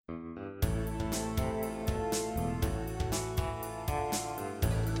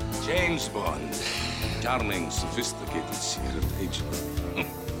James Bond. Charming, sophisticated secret agent.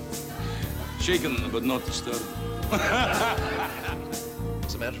 Shaken but not disturbed.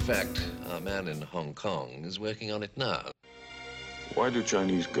 As a matter of fact, our man in Hong Kong is working on it now. Why do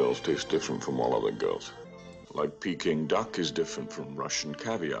Chinese girls taste different from all other girls? Like Peking duck is different from Russian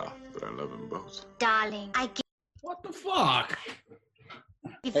caviar, but I love them both. Darling, I What the fuck?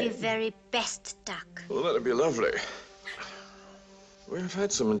 give you very best duck. Well, that'd be lovely. We've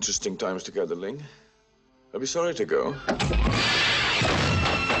had some interesting times together, Ling. I'll be sorry to go.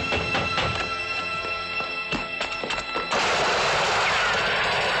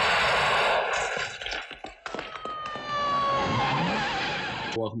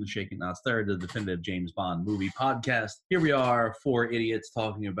 Welcome to Shaken Not Stirred, the definitive James Bond movie podcast. Here we are, four idiots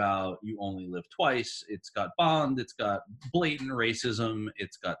talking about You Only Live Twice. It's got Bond, it's got blatant racism,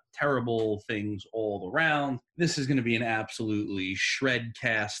 it's got terrible things all around. This is going to be an absolutely shred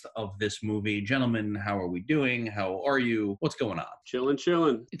cast of this movie. Gentlemen, how are we doing? How are you? What's going on?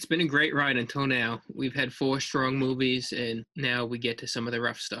 Chillin'. It's been a great ride until now. We've had 4 strong movies, and now we get to some of the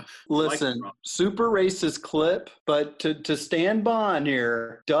rough stuff. Listen, super racist clip, but to stand Bond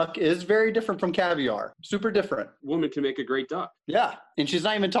here, duck is very different from caviar. Super different. Woman can make a great duck. Yeah, and she's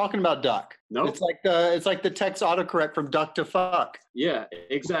not even talking about duck. No, It's like the text autocorrect from duck to fuck. Yeah,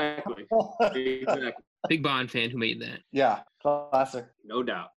 exactly. Exactly. Big Bond fan who made that. Yeah, classic. No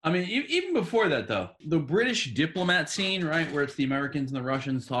doubt. I mean, even before that, though, the British diplomat scene, right, where it's the Americans and the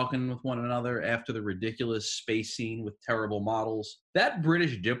Russians talking with one another after the ridiculous space scene with terrible models, that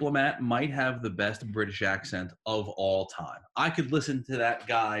British diplomat might have the best British accent of all time. I could listen to that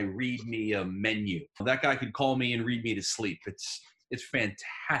guy read me a menu. That guy could call me and read me to sleep. It's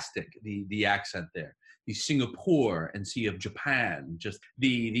fantastic, the accent there. The Singapore and Sea of Japan, just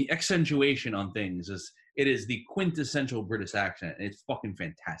the accentuation on things it is the quintessential British accent. It's fucking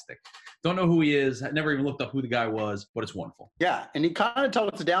fantastic. Don't know who he is. I never even looked up who the guy was, but it's wonderful. Yeah, and he kind of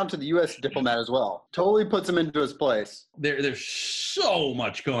talks down to the U.S. diplomat as well. Totally puts him into his place. There's so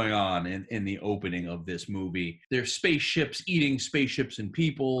much going on in the opening of this movie. There's spaceships eating spaceships and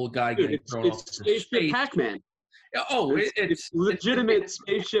people. Guy getting thrown off It's into spaceship space. Pac-Man. Oh, It's legitimate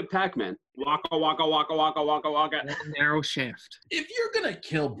spaceship Pac-Man. Waka, waka, waka, waka, waka, waka. Narrow shaft. If you're going to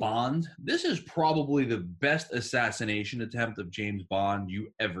kill Bond, this is probably the best assassination attempt of James Bond you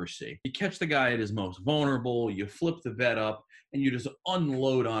ever see. You catch the guy at his most vulnerable, you flip the vet up, and you just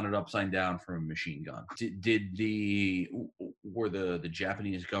unload on it upside down from a machine gun. Were the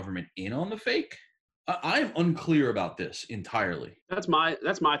Japanese government in on the fake? I'm unclear about this entirely. That's my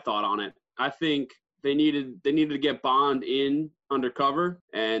thought on it. I think they needed to get Bond in undercover,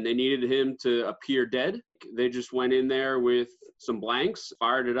 and they needed him to appear dead. They just went in there with some blanks,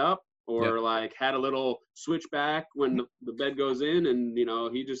 fired it up, or like had a little switchback when the bed goes in, and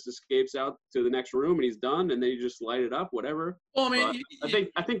he just escapes out to the next room and he's done, and they just light it up, whatever. Well, I mean,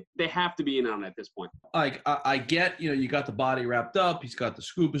 I think they have to be in on it at this point. Like I get, you got the body wrapped up. He's got the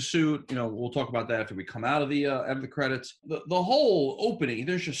scuba suit. We'll talk about that after we come out of the credits. The whole opening,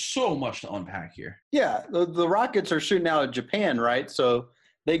 there's just so much to unpack here. Yeah, the rockets are shooting out of Japan, right? So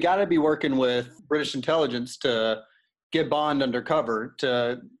they got to be working with British intelligence to get Bond undercover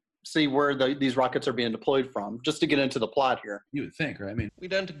to see where these rockets are being deployed from, just to get into the plot here. You would think, right? I mean, We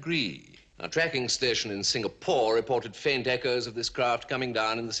don't agree. Our tracking station in Singapore reported faint echoes of this craft coming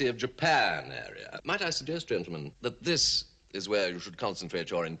down in the Sea of Japan area. Might I suggest, gentlemen, that this is where you should concentrate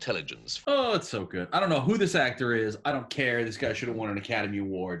your intelligence. oh, it's so good. I don't know who this actor is. I don't care. This guy should have won an Academy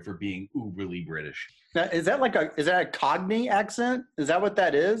Award for being uberly British. Now, is that a Cockney accent? Is that what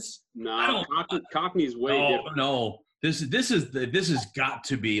that is? No, Cockney's way different. No. This has got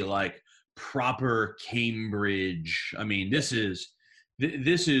to be like proper Cambridge. I mean, this is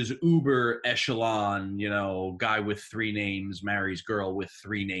uber echelon, guy with 3 names marries girl with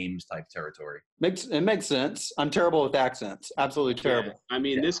 3 names type territory. It makes sense. I'm terrible with accents. Absolutely terrible. Yeah. I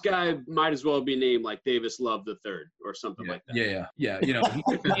mean, this guy might as well be named like Davis Love III or something like that. Yeah.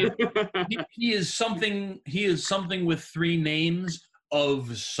 He is something. He is something with 3 names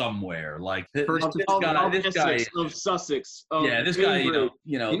of somewhere. Like this guy of Sussex. This guy.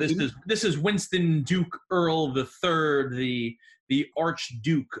 This is Winston Duke Earl III, the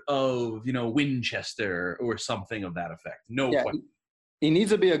Archduke of Winchester or something of that effect. Question. He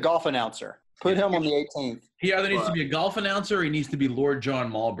needs to be a golf announcer. Put him on the 18th. He either needs to be a golf announcer or he needs to be Lord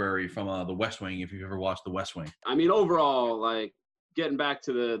John Mulberry from The West Wing, if you've ever watched The West Wing. I mean, overall, like, getting back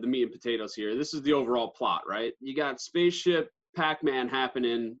to the meat and potatoes here, this is the overall plot, right? You got spaceship Pac-Man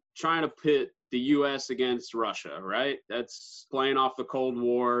happening, trying to pit the U.S. against Russia, right? That's playing off the Cold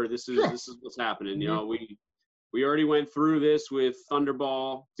War. This is what's happening. We already went through this with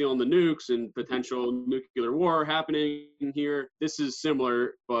Thunderball stealing the nukes and potential nuclear war happening here. This is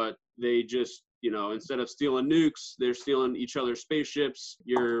similar, but they just, instead of stealing nukes, they're stealing each other's spaceships.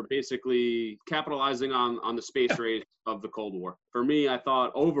 You're basically capitalizing on the space race of the Cold War. For me, I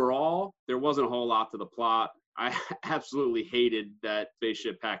thought overall, there wasn't a whole lot to the plot. I absolutely hated that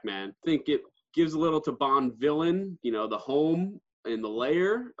spaceship Pac-Man. I think it gives a little to Bond villain, the home and the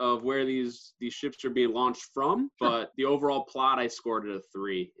layer of where these ships are being launched from. But the overall plot, I scored it a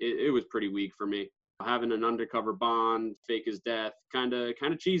 3. It was pretty weak for me. Having an undercover Bond, fake his death, kind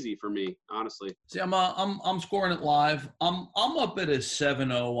of cheesy for me, honestly. See, I'm scoring it live. I'm up at a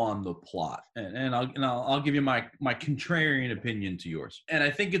 7-0 on the plot, and I'll give you my contrarian opinion to yours. And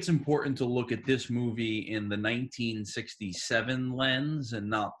I think it's important to look at this movie in the 1967 lens and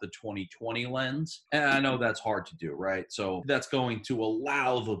not the 2020 lens. And I know that's hard to do, right? So that's going to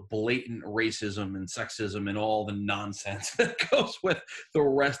allow the blatant racism and sexism and all the nonsense that goes with the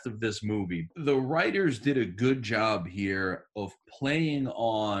rest of this movie. The writers did a good job here of playing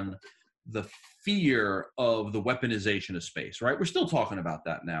on the fear of the weaponization of space, right? We're still talking about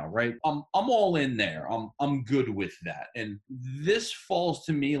that now, right? I'm all in there. I'm good with that. And this falls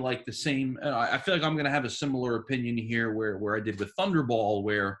to me like the same. I feel like I'm going to have a similar opinion here where I did with Thunderball,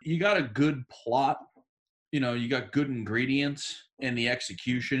 where you got a good plot, you got good ingredients, and the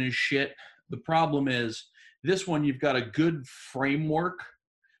execution is shit. The problem is this one, you've got a good framework,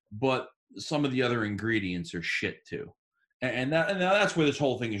 but some of the other ingredients are shit too. And that's where this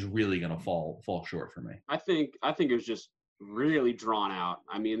whole thing is really going to fall short for me. I think it was just really drawn out.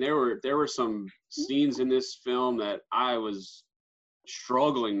 I mean, there were some scenes in this film that I was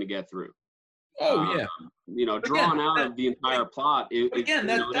struggling to get through. Oh yeah. Drawn out of the entire plot.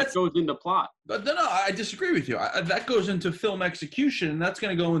 That goes into plot. But no, I disagree with you. That goes into film execution, and that's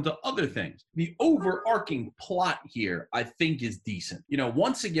going to go into other things. The overarching plot here, I think, is decent.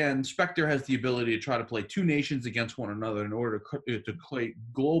 Once again, Spectre has the ability to try to play two nations against one another in order to create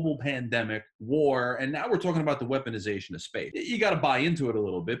global pandemic, war, and now we're talking about the weaponization of space. You got to buy into it a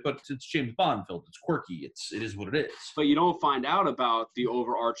little bit, but it's James Bond film. It's quirky. It is what it is. But you don't find out about the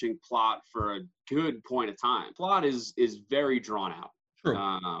overarching plot for a good point of time. Plot is very drawn out. True.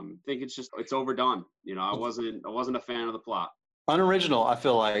 I think it's overdone. I wasn't a fan of the plot. Unoriginal. I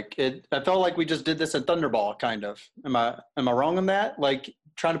feel like it. I felt like we just did this at Thunderball, kind of. Am I wrong on that? Like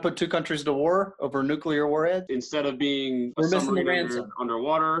trying to put two countries to war over nuclear warheads? Instead of being a submarine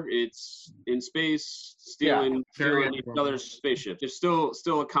underwater, it's in space, stealing each other's spaceships. There's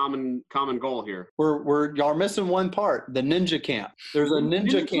still a common goal here. Y'all missing one part: the ninja camp. There's a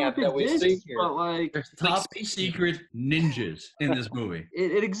ninja camp that we see here. But there's top secret ninjas in this movie.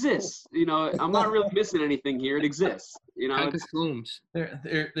 It exists. I'm not really missing anything here. It exists.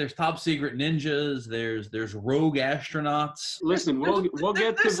 There's top secret ninjas. There's rogue astronauts. Listen, we'll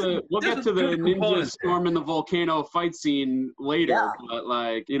get to the ninjas storming the volcano fight scene later. Yeah.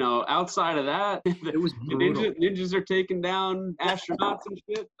 But outside of that, it was ninjas are taking down astronauts and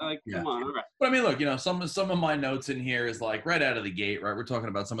shit. Come on, all right. But I mean, look, some of my notes in here is like right out of the gate, right? We're talking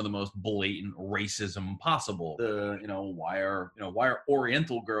about some of the most blatant racism possible. Why are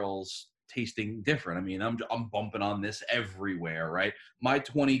Oriental girls tasting different? I mean, I'm bumping on this everywhere, right? My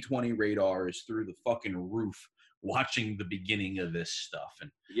 2020 radar is through the fucking roof watching the beginning of this stuff. And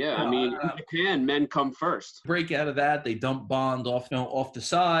in Japan, men come first. Break out of that, they dump Bond off the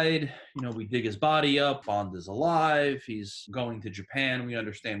side. We dig his body up. Bond is alive. He's going to Japan. We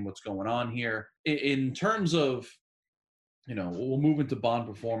understand what's going on here. In terms of, we'll move into Bond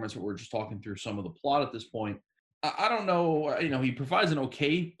performance, but we're just talking through some of the plot at this point. I don't know. He provides an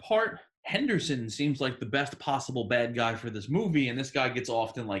okay part. Henderson seems like the best possible bad guy for this movie, and this guy gets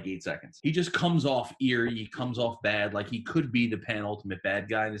offed in like 8 seconds. He just comes off eerie, he comes off bad, like he could be the penultimate bad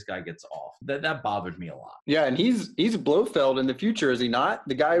guy, and this guy gets off. That bothered me a lot. Yeah, and he's Blofeld in the future, is he not?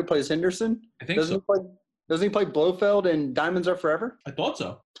 The guy who plays Henderson? I think so. Doesn't he play Blofeld in Diamonds Are Forever? I thought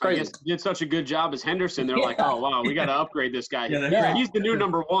so. It's crazy. I guess he did such a good job as Henderson. They're like, oh, wow, we got to upgrade this guy. He's the new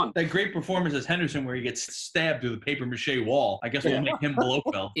number one. That great performance as Henderson where he gets stabbed through the papier-mâché wall. I guess we'll make him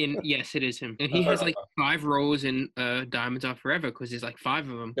Blofeld. Yes, it is him. And he has like 5 roles in Diamonds Are Forever because there's like 5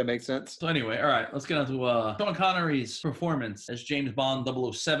 of them. That makes sense. So anyway, all right, let's get on to Sean Connery's performance as James Bond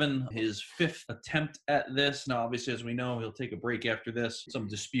 007, his 5th attempt at this. Now, obviously, as we know, he'll take a break after this. Some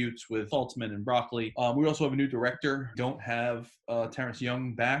disputes with Saltzman and Broccoli. We also also have a new director. Don't have Terrence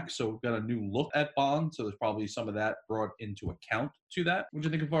Young back, so we've got a new look at Bond. So there's probably some of that brought into account to that. What do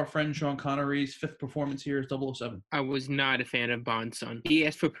you think of our friend Sean Connery's 5th performance here as 007? I was not a fan of Bond's son. He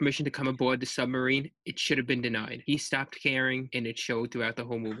asked for permission to come aboard the submarine. It should have been denied. He stopped caring, and it showed throughout the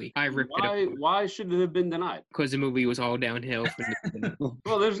whole movie. I ripped it up. Why should it have been denied? Because the movie was all downhill from the beginning.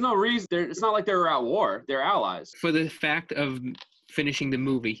 Well, there's no reason. It's not like they were at war. They're allies. For the fact of finishing the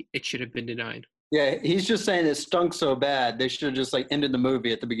movie, it should have been denied. Yeah, he's just saying it stunk so bad they should have just like ended the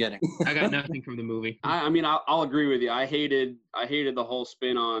movie at the beginning. I got nothing from the movie. I mean, I'll agree with you. I hated the whole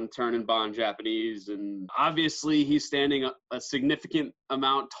spin on turning Bond Japanese, and obviously he's standing a significant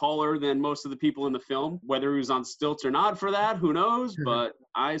amount taller than most of the people in the film. Whether he was on stilts or not for that, who knows? But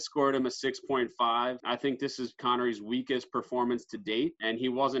I scored him a 6.5. I think this is Connery's weakest performance to date, and he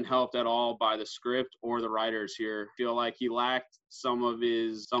wasn't helped at all by the script or the writers here. I feel like he lacked some of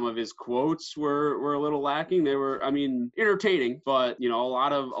his quotes were a little lacking. They were, I mean, entertaining, but a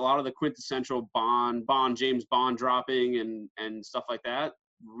lot of the quintessential James Bond dropping and stuff like that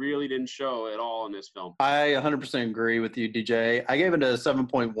really didn't show at all in this film. I 100% agree with you, DJ. I gave it a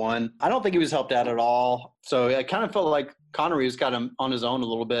 7.1. I don't think he was helped out at all. So I kind of felt like Connery's got him on his own a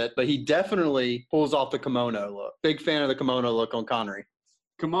little bit, but he definitely pulls off the kimono look. Big fan of the kimono look on Connery.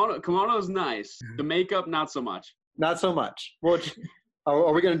 Kimono's nice. The makeup, not so much. Not so much. Well,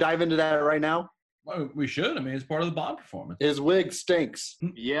 are we going to dive into that right now? Well, we should. I mean, it's part of the Bond performance. His wig stinks.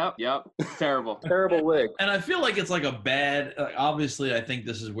 Yep. Terrible. Terrible wig. And I feel like it's like a bad, obviously, I think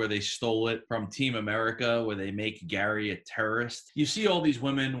this is where they stole it from Team America, where they make Gary a terrorist. You see all these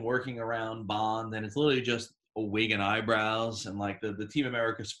women working around Bond, and it's literally just a wig and eyebrows, and like the Team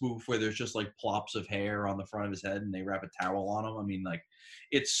America spoof where there's just like plops of hair on the front of his head and they wrap a towel on him. I mean, like,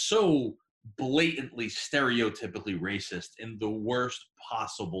 it's so blatantly stereotypically racist in the worst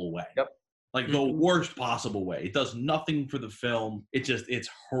possible way. Yep. Like the worst possible way. It does nothing for the film. It's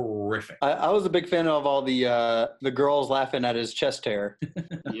horrific. I was a big fan of all the girls laughing at his chest hair.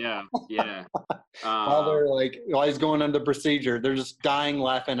 Yeah. While he's going under the procedure, they're just dying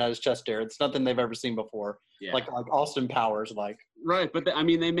laughing at his chest hair. It's nothing they've ever seen before. Yeah. Like Austin Powers, like. Right, but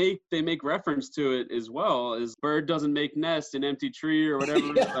they make reference to it as well as bird doesn't make nest in empty tree or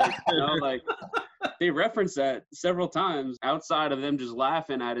whatever. Yeah. They reference that several times outside of them just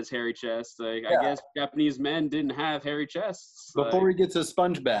laughing at his hairy chest. I guess Japanese men didn't have hairy chests. Before he gets a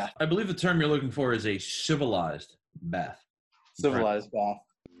sponge bath. I believe the term you're looking for is a civilized bath. Civilized bath.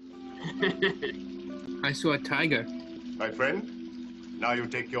 I saw a tiger. My friend, now you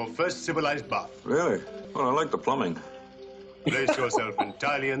take your first civilized bath. Really? Well, I like the plumbing. Place yourself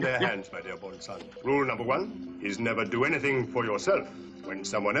entirely in their hands, my dear born son. Rule number 1 is never do anything for yourself when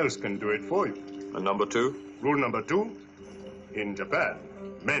someone else can do it for you. And number 2? Rule number 2, in Japan,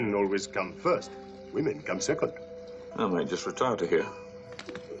 men always come first, women come second. I might just retire to here.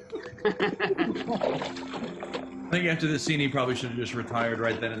 I think after this scene, he probably should have just retired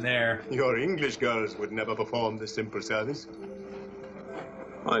right then and there. Your English girls would never perform this simple service.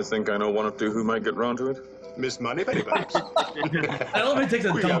 I think I know one or two who might get round to it. Miss Moneypenny, perhaps. I love it takes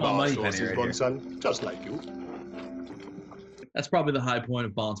a We dump have on our Moneypenny sources, right born here. son, just like you. That's probably the high point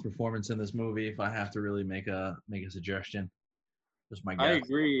of Bond's performance in this movie. If I have to really make a suggestion, just my guess. I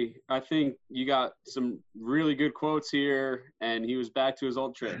agree. I think you got some really good quotes here, and he was back to his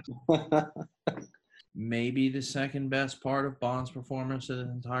old tricks. Maybe the second best part of Bond's performance in the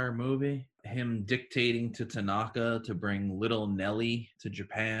entire movie. Him dictating to Tanaka to bring little Nellie to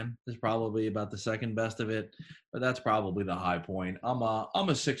Japan is probably about the second best of it, but that's probably the high point. I'm a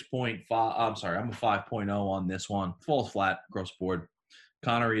 6.5. I'm sorry, I'm a 5.0 on this one. Falls flat across the board.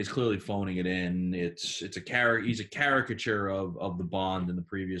 Connery is clearly phoning it in. He's a caricature of the Bond in the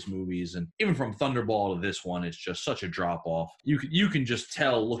previous movies, and even from Thunderball to this one, it's just such a drop off. You can just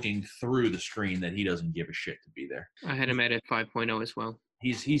tell looking through the screen that he doesn't give a shit to be there. I had him at a 5.0 as well.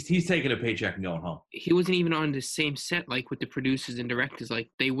 He's taking a paycheck and going home. He wasn't even on the same set like with the producers and directors. Like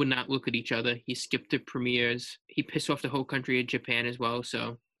they would not look at each other. He skipped the premieres. He pissed off the whole country of Japan as well.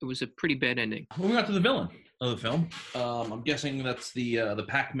 So it was a pretty bad ending. Moving on to the villain of the film. I'm guessing that's the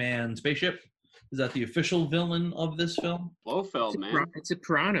pac-man spaceship. Is that the official villain of this film? Blofeld, man. It's a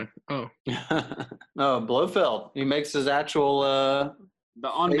piranha. Oh. No, Blofeld. He makes his actual...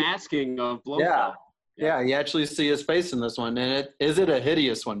 the unmasking of Blofeld. Yeah, you actually see his face in this one, and is it a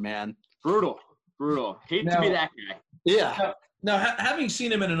hideous one, man? Brutal. Hate to be that guy. Yeah. Now, having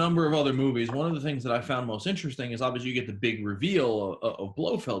seen him in a number of other movies, one of the things that I found most interesting is obviously you get the big reveal of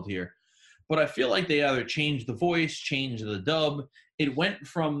Blofeld here. but I feel like they either changed the voice, changed the dub. It went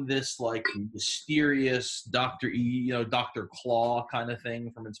from this like mysterious Dr. Claw kind of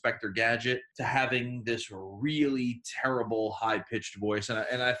thing from Inspector Gadget to having this really terrible high-pitched voice.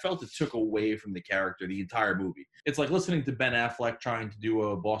 And I felt it took away from the character the entire movie. It's like listening to Ben Affleck trying to do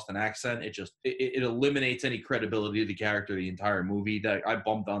a Boston accent. It eliminates any credibility of the character the entire movie. I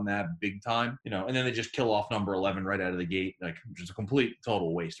bumped on that big time, and then they just kill off number 11 right out of the gate. Like, just a complete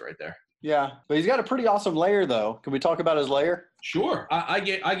total waste right there. Yeah, but he's got a pretty awesome layer, though. Can we talk about his layer? Sure. I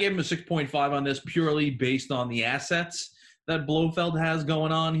gave him a 6.5 on this purely based on the assets that Blofeld has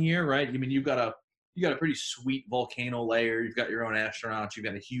going on here, right? I mean, you've got a pretty sweet volcano layer. You've got your own astronauts. You've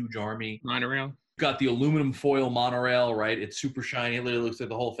got a huge army. Monorail. You've got the aluminum foil monorail, right? It's super shiny. It literally looks like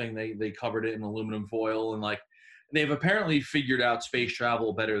the whole thing. They covered it in aluminum foil, and they've apparently figured out space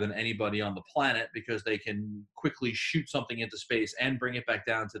travel better than anybody on the planet because they can quickly shoot something into space and bring it back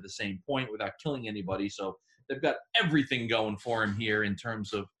down to the same point without killing anybody. So they've got everything going for him here in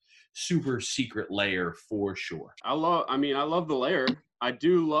terms of super secret layer for sure. I love the layer. I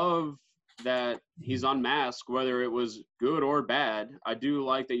do love that he's unmasked, whether it was good or bad. I do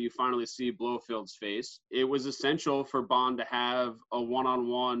like that you finally see Blofeld's face. It was essential for Bond to have a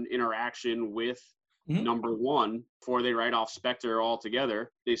one-on-one interaction with number one before they write off Spectre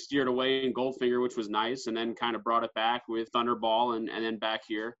altogether. They steered away in Goldfinger, which was nice, and then kind of brought it back with Thunderball and then back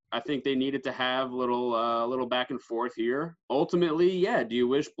here. I think they needed to have little back and forth here. Ultimately, yeah, do you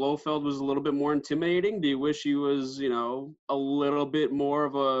wish Blofeld was a little bit more intimidating? Do you wish he was, a little bit more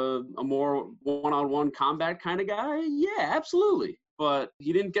of a more one-on-one combat kind of guy? Yeah, absolutely. But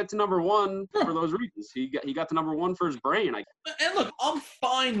he didn't get to number one for those reasons. He got to number one for his brain. And look, I'm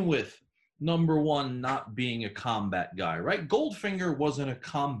fine with number one not being a combat guy, right? Goldfinger wasn't a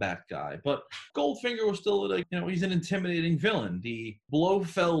combat guy, but Goldfinger was still he's an intimidating villain. The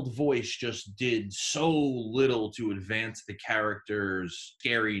Blofeld voice just did so little to advance the character's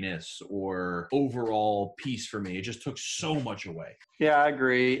scariness or overall piece for me. It just took so much away. Yeah, I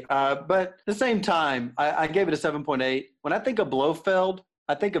agree. But at the same time, I gave it a 7.8. When I think of Blofeld,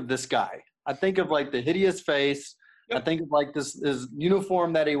 I think of this guy. I think of like the hideous face. I think of like his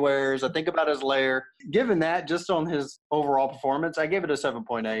uniform that he wears. I think about his lair. Given that, just on his overall performance, I gave it a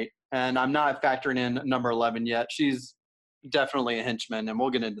 7.8. And I'm not factoring in number 11 yet. She's definitely a henchman, and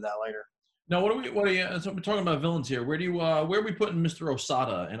we'll get into that later. Now, so we're talking about villains here. Where are we putting Mr.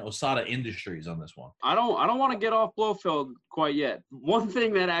 Osada and Osada Industries on this one? I don't want to get off Blofeld quite yet. One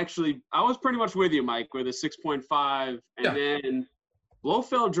thing that I was pretty much with you, Mike, with a 6.5, and then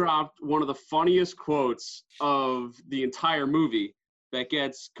Blofeld dropped one of the funniest quotes of the entire movie that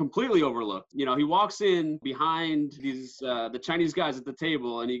gets completely overlooked. He walks in behind the Chinese guys at the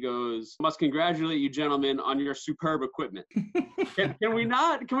table and he goes, "Must congratulate you gentlemen on your superb equipment." Can we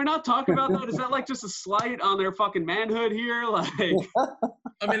not talk about that? Is that like just a slight on their fucking manhood here?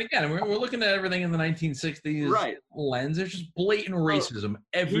 I mean, again, we're looking at everything in the 1960s lens. There's just blatant racism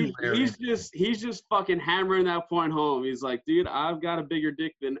everywhere. He's just fucking hammering that point home. He's like, dude, I've got a bigger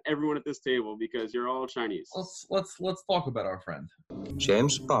dick than everyone at this table because you're all Chinese. Let's talk about our friend.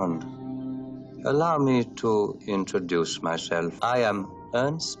 James Bond. Allow me to introduce myself. I am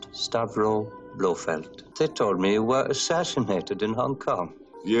Ernst Stavro Blofeld. They told me you were assassinated in Hong Kong.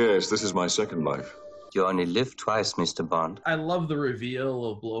 Yes, this is my second life. You only live twice, Mr. Bond. I love the reveal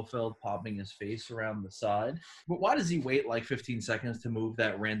of Blofeld popping his face around the side. But why does he wait like 15 seconds to move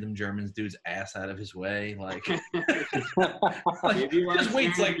that random German dude's ass out of his way? Like, Maybe he just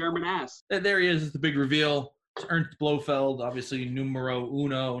waits like German ass. There he is, the big reveal. Ernst Blofeld, obviously numero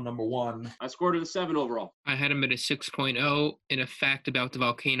uno, number one. I scored it a 7 overall. I had him at a 6.0. And a fact about the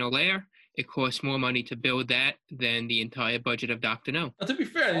volcano layer, it costs more money to build that than the entire budget of Dr. No. Now, to be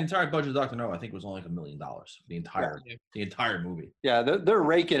fair, the entire budget of Dr. No, I think, was only like $1 million. The entire movie. Yeah, they're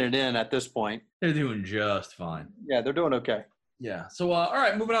raking it in at this point. They're doing just fine. Yeah, they're doing okay. Yeah. So, all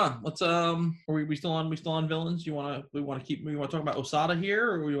right, moving on. Let's are we still on villains? We want to talk about Osada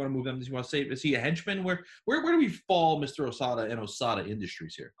here, or we want to move them? Do you want to say, is he a henchman? Where do we fall, Mr. Osada and Osada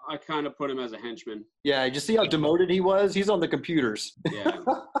Industries here? I kind of put him as a henchman. Yeah, you see how demoted he was? He's on the computers. Yeah.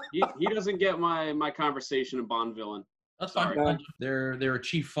 he doesn't get my conversation in Bond villain. That's fine. Sorry. They're a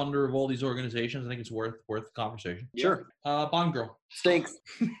chief funder of all these organizations. I think it's worth the conversation. Yeah. Sure. Bond girl. Stinks.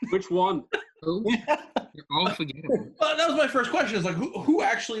 Which one? Who? You're all forgettable. Well, that was my first question. Is like, who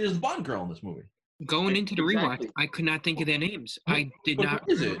actually is the Bond girl in this movie? Going into the rewatch, I could not think of their names. I did not.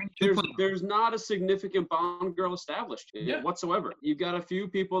 Is it? There's not a significant Bond girl established whatsoever. You've got a few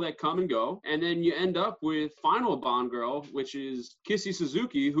people that come and go, and then you end up with final Bond girl, which is Kissy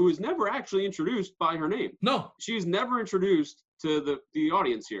Suzuki, who is never actually introduced by her name. No. She's never introduced to the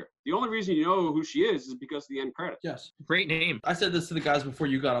audience here. The only reason you know who she is because of the end credits. Yes. Great name. I said this to the guys before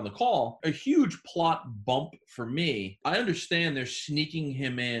you got on the call. A huge plot bump for me. I understand they're sneaking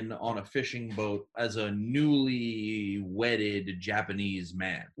him in on a fishing boat as a newly wedded Japanese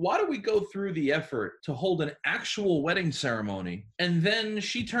man. Why do we go through the effort to hold an actual wedding ceremony and then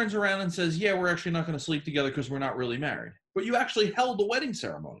she turns around and says, yeah, we're actually not going to sleep together because we're not really married? But you actually held a wedding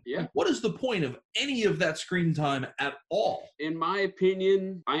ceremony. Yeah. What is the point of any of that screen time at all? In my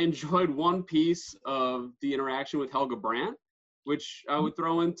opinion, I enjoyed one piece of the interaction with Helga Brandt, which I would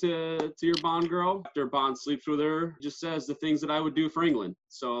throw into your Bond girl. After Bond sleeps with her, just says the things that I would do for England.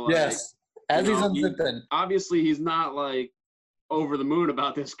 So like, yes, as he's unzipping. Obviously, he's not like over the moon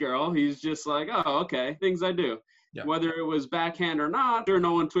about this girl. He's just like, oh, okay, things I do. Yeah. Whether it was backhand or not, sure,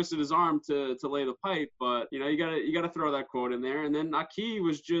 no one twisted his arm to lay the pipe, but you gotta throw that quote in there. And then Aki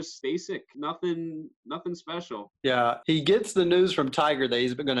was just basic, nothing special. Yeah, he gets the news from Tiger that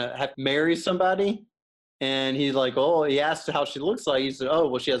he's going to have to marry somebody, and he's like, oh, he asked how she looks like. He said, oh,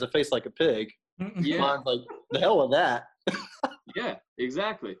 well, she has a face like a pig. Yeah, Bond's like, the hell with that. Yeah,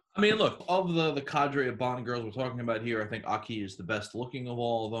 exactly. I mean, look, of the cadre of Bond girls we're talking about here, I think Aki is the best looking of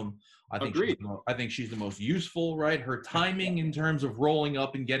all of them. I think she's the most useful, right? Her timing in terms of rolling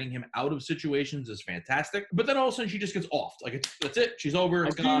up and getting him out of situations is fantastic. But then all of a sudden she just gets offed. Like that's it. She's over.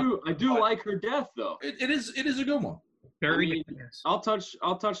 I do like her death though. It is a good one. Very. I'll touch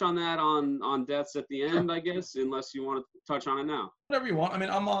on that on deaths at the end, I guess, unless you want to touch on it now. Whatever you want. I mean,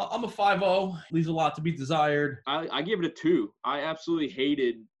 I'm a 5-0. Leaves a lot to be desired. I give it a 2. I absolutely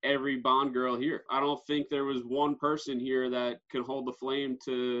hated every Bond girl here. I don't think there was one person here that can hold the flame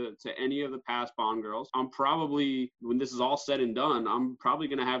to any of the past Bond girls. I'm probably, when this is all said and done, I'm probably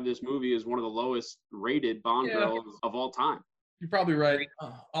going to have this movie as one of the lowest rated Bond girls of all time. You're probably right.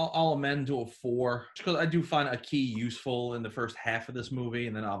 I'll amend to a 4 because I do find Aki useful in the first half of this movie,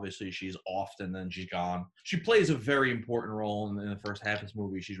 and then obviously she's offed and then she's gone. She plays a very important role in the first half of this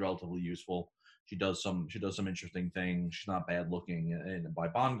movie. She's relatively useful. She does some interesting things. She's not bad looking by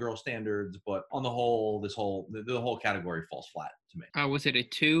Bond girl standards, but on the whole, the whole category falls flat to me. Was it a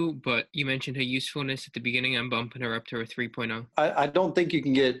 2? But you mentioned her usefulness at the beginning. I'm bumping her up to a 3.0. I don't think you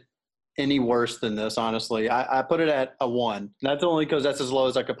can get any worse than this, honestly. I put it at a 1. That's only because that's as low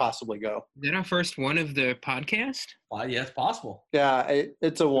as I could possibly go. Is that our first one of the podcast? Yeah, it's possible. Yeah,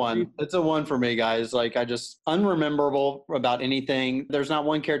 it's a 1. It's a 1 for me, guys. Like, I just unrememberable about anything. There's not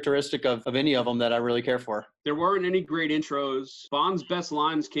one characteristic of any of them that I really care for. There weren't any great intros. Bond's best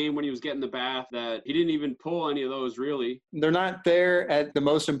lines came when he was getting the bath that he didn't even pull any of those, really. They're not there at the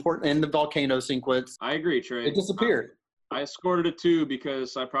most important in the volcano sequence. I agree, Trey. It disappeared. I scored it a 2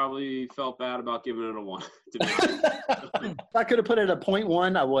 because I probably felt bad about giving it a 1. If I could have put it at a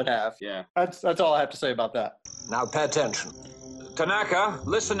 0.1, I would have. Yeah. That's all I have to say about that. Now pay attention. Tanaka,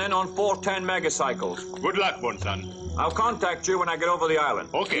 listen in on 410 megacycles. Good luck, Bunsan. I'll contact you when I get over the island.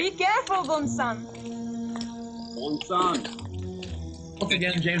 Okay. Be careful, Bunsan. Bunsan. Once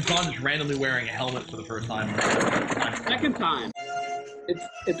again, James Bond is randomly wearing a helmet for the first time. Second time.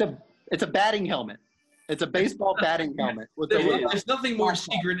 It's a batting helmet. It's a baseball batting helmet. There's nothing more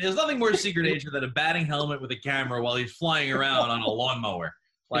secret. There's nothing more secret agent than a batting helmet with a camera while he's flying around on a lawnmower.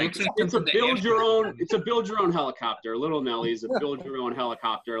 Like it's a build your own helicopter. Little Nellie's a build your own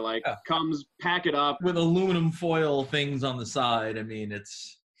helicopter. Like comes, pack it up with aluminum foil things on the side. I mean,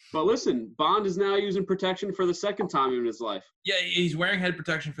 it's. But listen, Bond is now using protection for the second time in his life. Yeah, he's wearing head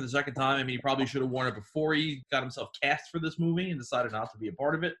protection for the second time. I mean, he probably should have worn it before he got himself cast for this movie and decided not to be a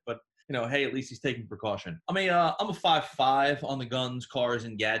part of it. But hey, at least he's taking precaution. I'm a 5-5 on the guns, cars,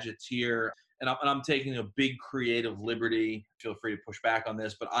 and gadgets here, and I'm taking a big creative liberty. Feel free to push back on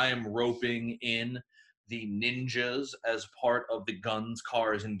this, but I am roping in the ninjas as part of the guns,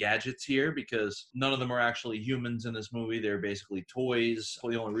 cars, and gadgets here because none of them are actually humans in this movie. They're basically toys. So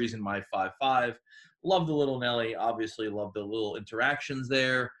the only reason my 5-5. Love the little Nelly. Obviously, love the little interactions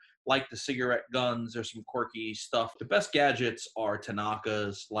there. Like the cigarette guns, there's some quirky stuff. The best gadgets are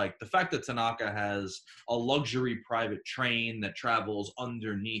Tanaka's. Like the fact that Tanaka has a luxury private train that travels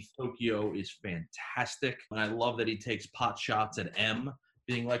underneath Tokyo is fantastic. And I love that he takes pot shots at M,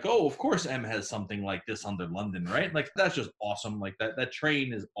 being like, oh, of course M has something like this under London, right? Like that's just awesome. Like that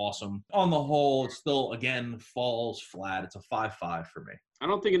train is awesome. On the whole, it still, again, falls flat. It's a 5-5 for me. I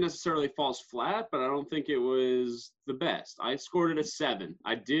don't think it necessarily falls flat, but I don't think it was the best. I scored it a 7.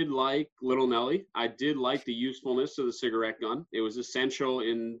 I did like Little Nelly. I did like the usefulness of the cigarette gun. It was essential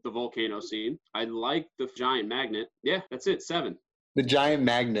in the volcano scene. I liked the giant magnet. Yeah, that's it, 7. The giant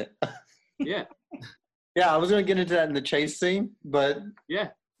magnet. Yeah. Yeah, I was going to get into that in the chase scene, but yeah,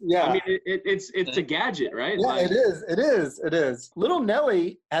 Yeah. I mean, it's a gadget, right? Yeah, Like, it is. Little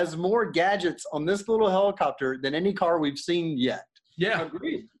Nelly has more gadgets on this little helicopter than any car we've seen yet. Yeah.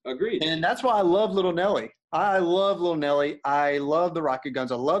 Agreed. And that's why I love Little Nelly. I love Little Nelly. I love the rocket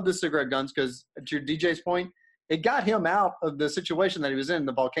guns. I love the cigarette guns because, to your DJ's point, it got him out of the situation that he was in,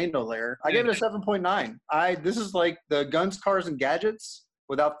 the volcano lair. I gave it a 7.9. This is like the guns, cars, and gadgets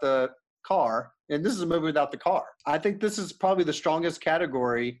without the car. And this is a movie without the car. I think this is probably the strongest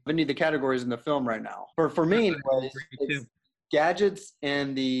category of any of the categories in the film right now. For me, anyways, it's gadgets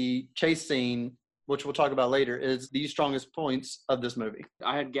and the chase scene, which we'll talk about later, is the strongest points of this movie.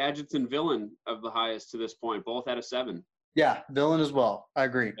 I had gadgets and villain of the highest to this point, both at a 7. Yeah, villain as well. I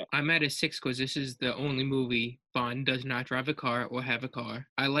agree. I'm at a 6 because this is the only movie Bond does not drive a car or have a car.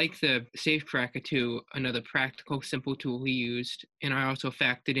 I like the safe tracker too, another practical, simple tool he used. And I also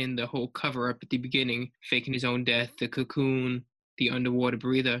factored in the whole cover-up at the beginning, faking his own death, the cocoon, the underwater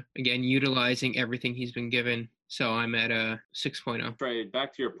breather. Again, utilizing everything he's been given. So I'm at a 6.0. Trey,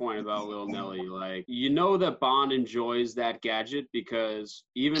 back to your point about Lil Nelly, like, you know that Bond enjoys that gadget because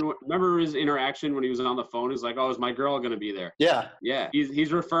remember his interaction when he was on the phone? He's like, oh, is my girl going to be there? Yeah. Yeah.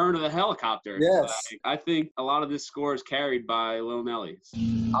 He's referring to the helicopter. Yes. Like, I think a lot of this score is carried by Lil Nelly.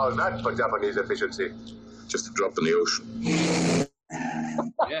 How's that for Japanese efficiency? Just a drop in the ocean.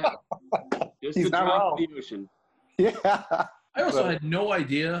 Yeah. Just He's to not drop wrong. the ocean. Yeah. I also had no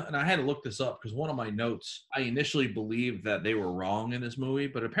idea, and I had to look this up because one of my notes, I initially believed that they were wrong in this movie,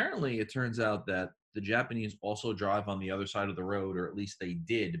 but apparently it turns out that the Japanese also drive on the other side of the road, or at least they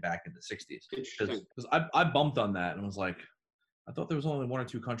did back in the 60s. Interesting. Because I bumped on that and was like, I thought there was only 1 or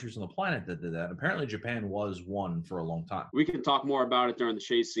 2 countries on the planet that did that. Apparently Japan was one for a long time. We can talk more about it during the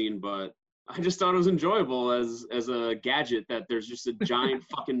chase scene, but I just thought it was enjoyable as a gadget that there's just a giant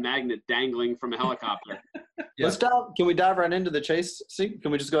fucking magnet dangling from a helicopter. Yeah. Can we dive right into the chase scene?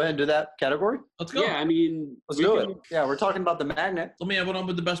 Can we just go ahead and do that category? Let's go. Yeah, I mean, Let's do it. Yeah, we're talking about the magnet. Let me have it on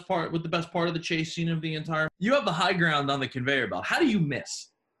with the best part of the chase scene of the entire. You have the high ground on the conveyor belt. How do you miss?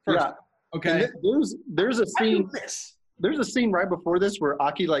 First, Yeah. okay. There's a How do scene. you miss? There's a scene right before this where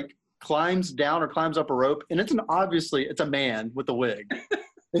Aki like climbs down or climbs up a rope, and it's a man with a wig.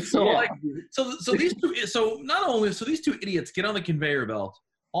 It's so like, so these two idiots get on the conveyor belt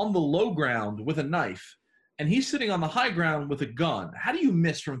on the low ground with a knife, and he's sitting on the high ground with a gun. How do you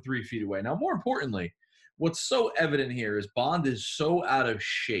miss from 3 feet away? Now, more importantly, what's so evident here is Bond is so out of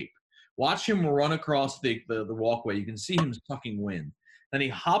shape. Watch him run across the walkway. You can see him sucking wind. Then he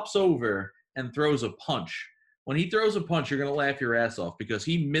hops over and throws a punch. When he throws a punch, you're going to laugh your ass off because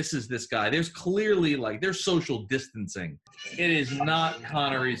he misses this guy. There's clearly, there's social distancing. It is not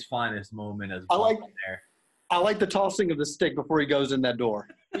Connery's finest moment as Bond there. I like the tossing of the stick before he goes in that door.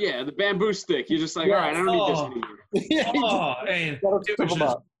 Yeah, the bamboo stick. You're just like, all right, I don't need this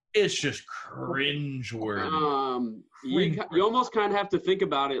anymore. It's just cringeworthy. You almost kind of have to think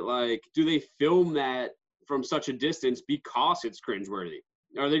about it like, do they film that from such a distance because it's cringeworthy?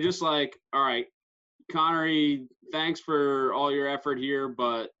 Are they just like, all right, Connery, thanks for all your effort here,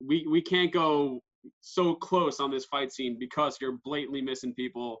 but we can't go so close on this fight scene because you're blatantly missing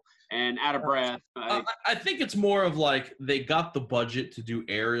people and out of breath. I think it's more of like they got the budget to do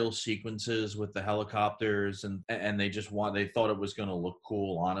aerial sequences with the helicopters and they thought it was going to look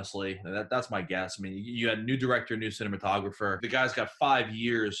cool, honestly. That's my guess. I mean, you had new director, new cinematographer. The guy's got 5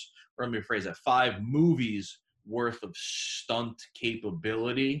 years, or let me rephrase that, 5 movies worth of stunt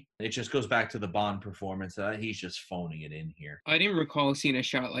capability. It just goes back to the Bond performance. He's just phoning it in here. I didn't recall seeing a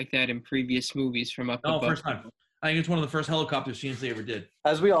shot like that in previous movies from up above. First time. I think it's one of the first helicopter scenes they ever did.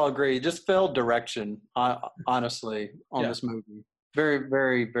 As we all agree, just failed direction, honestly, on this movie. Very,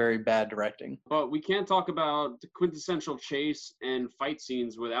 very, very bad directing. But we can't talk about the quintessential chase and fight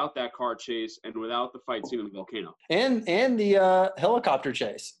scenes without that car chase and without the fight scene in the volcano. And the helicopter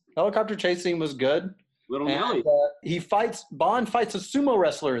chase. Helicopter chase scene was good. Little Nelly. Bond fights a sumo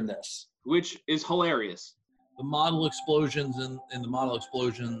wrestler in this. Which is hilarious. The model explosions in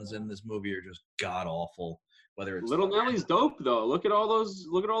this movie are just god awful. Whether it's Little Nelly's dope though. Look at all those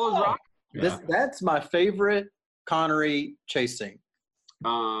rocks. Yeah. That's my favorite Connery chase scene.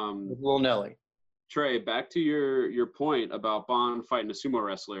 With Little Nelly. Trey, back to your point about Bond fighting a sumo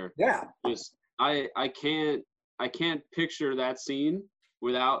wrestler. Yeah. I can't picture that scene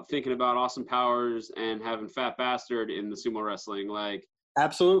without thinking about Austin Powers and having Fat Bastard in the sumo wrestling. Like,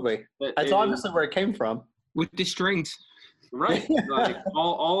 absolutely. That's obviously where it came from. With the strings. Right. Like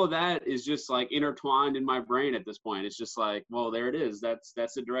all of that is just like intertwined in my brain at this point. It's just like, well, there it is.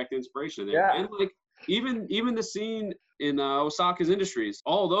 That's a direct inspiration there. Yeah. And like even the scene in Osaka's Industries,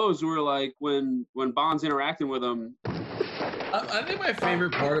 all those were like when Bond's interacting with them. I think my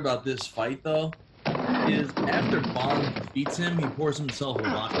favorite part about this fight, though, is after Bond defeats him, he pours himself a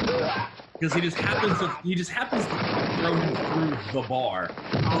vodka because he just happens to throw him through the bar.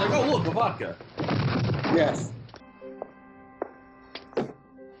 He's like, oh look, a vodka. Yes.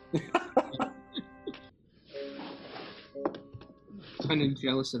 Kind of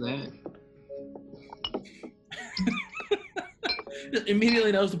jealous of that. Just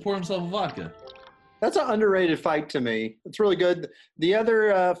immediately knows to pour himself a vodka. That's an underrated fight to me. It's really good. The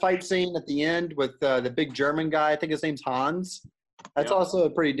other fight scene at the end with the big German guy, I think his name's Hans. That's also a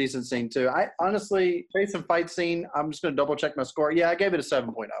pretty decent scene too. I honestly, face and fight scene, I'm just going to double check my score. Yeah, I gave it a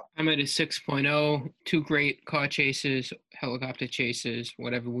 7.0. I'm at a 6.0. 2 great car chases, helicopter chases,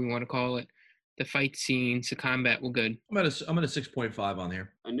 whatever we want to call it. The fight scenes, the combat were good. I'm at a 6.5 on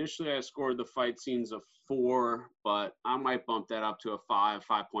here. Initially, I scored the fight scenes a 4, but I might bump that up to a 5,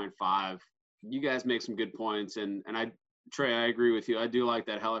 5.5. You guys make some good points, and Trey, I agree with you. I do like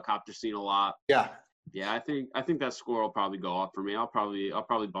that helicopter scene a lot. Yeah. Yeah, I think that score will probably go up for me. I'll probably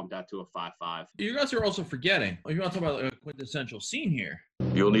bump that to a 5.5. You guys are also forgetting. You want to talk about a quintessential scene here?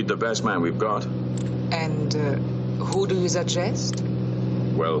 You'll need the best man we've got. And who do you suggest?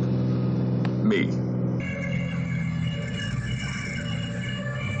 Well, me.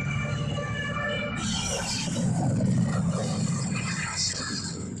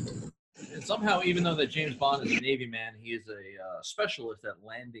 And somehow, even though that James Bond is a Navy man, he is a specialist at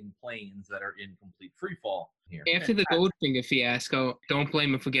landing planes that are in complete free fall here. After the Goldfinger fiasco, don't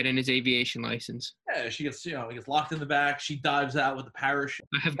blame him for getting his aviation license. Yeah, she gets, he gets locked in the back. She dives out with the parachute.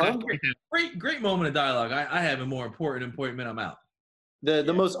 I have got great moment of dialogue. I have a more important appointment. I'm out.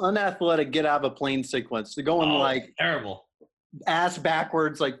 The most unathletic get out of a plane sequence. They're going terrible, ass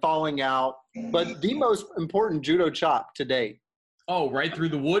backwards, like falling out. But the most important judo chop to date. Oh, right through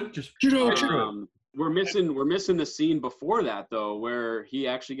the wood, just judo. We're missing the scene before that though, where he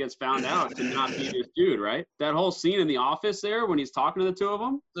actually gets found out to not be this dude, right? That whole scene in the office there when he's talking to the two of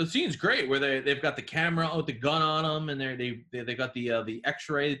them. The scene's great, where they've got the camera with the gun on them, and they got the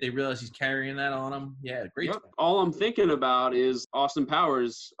X-ray. They realize he's carrying that on him. Yeah, great. Yep. All I'm thinking about is Austin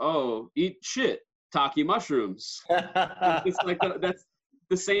Powers. Oh, eat shit, Taki mushrooms. It's like that's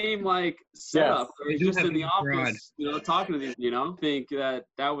the same setup. Yeah. He's just in the office, talking to these. Think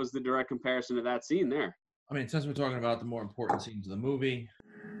that was the direct comparison to that scene there. I mean, since we're talking about the more important scenes of the movie,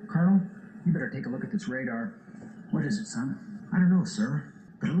 Colonel, you better take a look at this radar. What is it, son? I don't know, sir,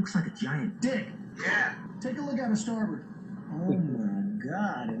 but it looks like a giant dick. Yeah. Take a look out of starboard. Oh my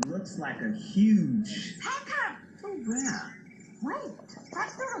God! It looks like a huge. Pecker! Oh yeah. Wait,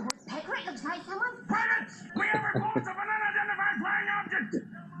 that's not a woodpecker. It looks like someone's. Pilots, we have reports of an unidentified flying object.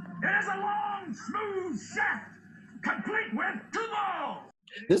 It is a long, smooth shaft, complete with 2 balls.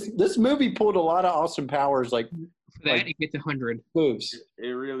 This movie pulled a lot of Austin Powers For that, it gets 100 moves. It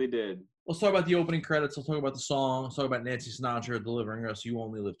really did. Let's talk about the opening credits. Let's talk about the song. Let's talk about Nancy Sinatra delivering us "You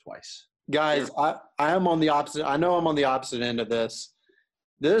Only Live Twice." Guys, I am on the opposite. I know I'm on the opposite end of this.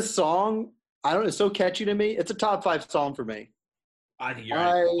 This song, it's so catchy to me. It's a top 5 song for me. I think you're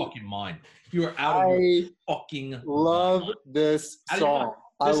out of your fucking mind. You are out of your fucking love mind. This song.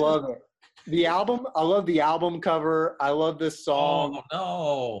 I love it. The album, I love the album cover. I love this song.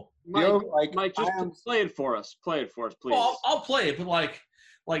 Oh, no. Mike, just play it for us. Play it for us, please. Well, I'll play it, but like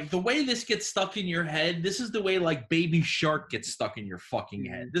the way this gets stuck in your head, this is the way Baby Shark gets stuck in your fucking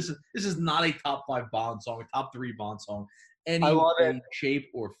head. This is not a top 5 Bond song, a top 3 Bond song. Any way,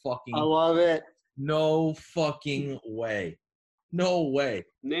 shape, or fucking. I love it. No fucking way. No way.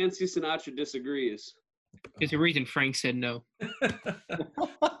 Nancy Sinatra disagrees. There's a reason Frank said no.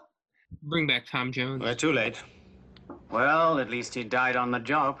 Bring back Tom Jones. We're too late. Well, at least he died on the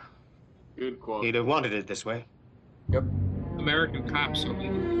job. Good quote. He'd have wanted it this way. Yep. American cops.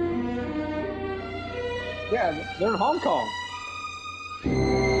 Yeah, they're in Hong Kong.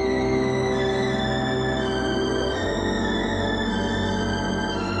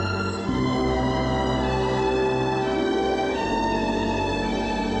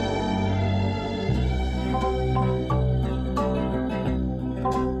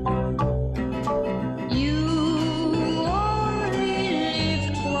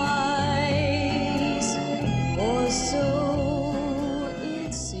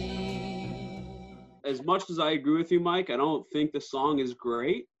 As much as I agree with you, Mike, I don't think the song is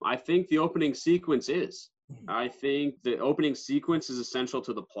great. I think the opening sequence is. I think the opening sequence is essential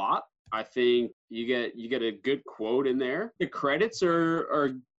to the plot. I think you get a good quote in there. The credits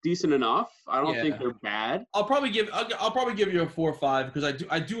are decent enough. I don't think they're bad. I'll probably give you a 4 or 5 because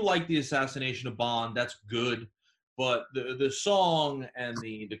I do like the assassination of Bond. That's good. but the song and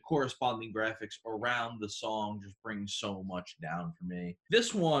the corresponding graphics around the song just brings so much down for me.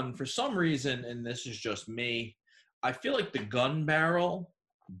 This one, for some reason, and this is just me, I feel like the gun barrel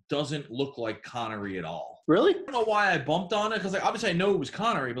doesn't look like Connery at all. Really? I don't know why I bumped on it, because like, obviously I know it was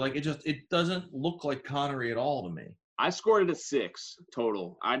Connery, but like it doesn't look like Connery at all to me. I scored it a 6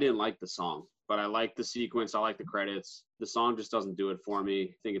 total. I didn't like the song, but I like the sequence. I like the credits. The song just doesn't do it for me.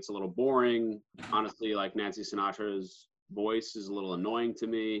 I think it's a little boring. Honestly, like Nancy Sinatra's voice is a little annoying to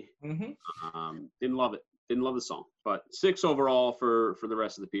me. Didn't love it. Didn't love the song, but 6 overall for the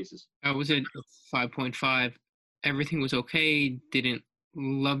rest of the pieces. I was at 5.5. Everything was okay. Didn't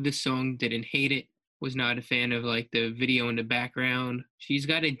love the song. Didn't hate it. Was not a fan of like the video in the background. She's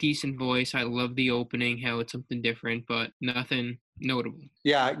got a decent voice. I love the opening, how it's something different, but nothing notable.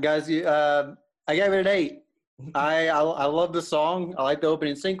 Yeah, guys, I gave it an 8. I love the song. I like the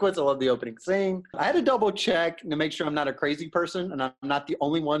opening sequence. I love the opening scene. I had to double check to make sure I'm not a crazy person and I'm not the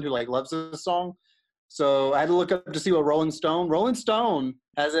only one who like loves this song. So I had to look up to see what Rolling Stone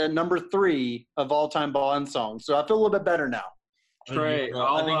has a number 3 of all time Bond songs. So I feel a little bit better now. Trey,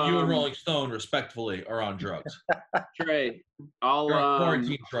 I think you and Rolling Stone, respectfully, are on drugs. Trey, I'll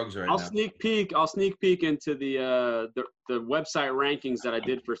quarantine drugs right now. Sneak peek. I'll sneak peek into the website rankings that I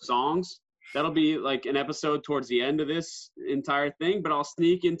did for songs. That'll be like an episode towards the end of this entire thing, but I'll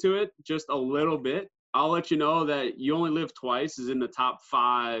sneak into it just a little bit. I'll let you know that "You Only Live Twice" is in the top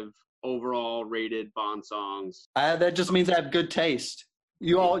 5 overall rated Bond songs. That just means I have good taste.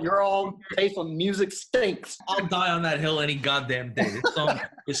 Your all taste on music stinks. I'll die on that hill any goddamn day.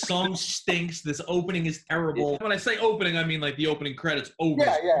 This song stinks. This opening is terrible. When I say opening, I mean like the opening credits over.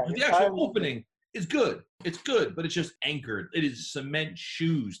 Yeah. The actual opening is good. It's good, but it's just anchored. It is cement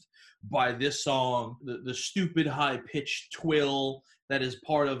shoes by this song, the stupid high-pitched twill that is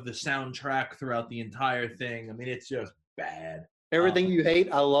part of the soundtrack throughout the entire thing. I mean, it's just bad. Everything you hate,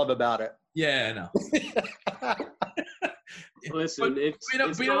 I love about it. Yeah, I know. Listen,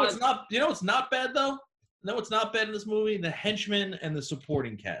 what's not bad though? No, what's not bad in this movie? The henchmen and the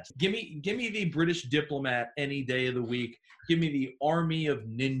supporting cast. Give me the British diplomat any day of the week. Give me the army of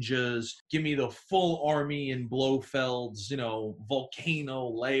ninjas. Give me the full army in Blofeld's, volcano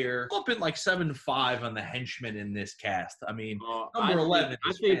lair. Up in like 7.5 on the henchmen in this cast. I mean, number 11.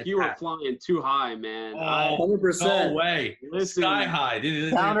 I think you were flying too high, man. 100%. No way. Listen, Sky high.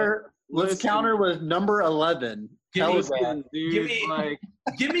 Let's counter with number 11. Give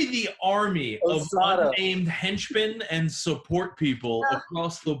me the army of unnamed henchmen and support people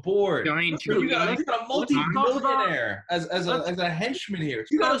across the board. You got a multi-millionaire as a henchman here.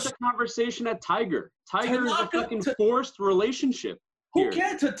 You got the conversation at Tiger. Tiger is a fucking forced relationship. Who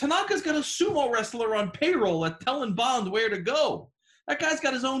cares? Tanaka's got a sumo wrestler on payroll that's telling Bond where to go. That guy's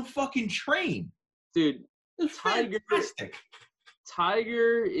got his own fucking train. Dude,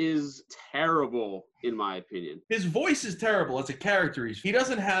 Tiger is terrible, in my opinion. His voice is terrible as a character. He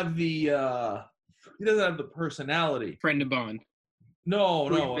doesn't have the personality. Friend of Bond. No,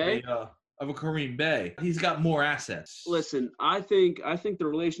 of a Kareem Bey. He's got more assets. Listen, I think the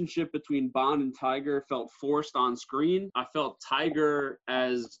relationship between Bond and Tiger felt forced on screen. I felt Tiger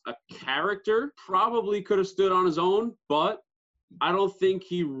as a character probably could have stood on his own, but I don't think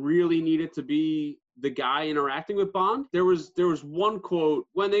he really needed to be the guy interacting with Bond. There was one quote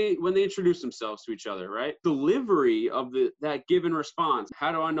when they introduced themselves to each other, right? Delivery of that given response.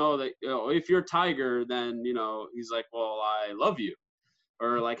 How do I know that if you're Tiger, then he's like, well, I love you,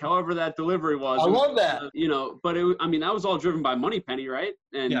 or like however that delivery was. I love that. But that was all driven by Moneypenny, right?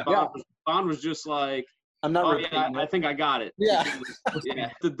 And Bond was just like, I'm not. I think I got it. Yeah.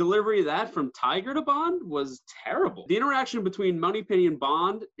 Yeah. The delivery of that from Tiger to Bond was terrible. The interaction between Moneypenny and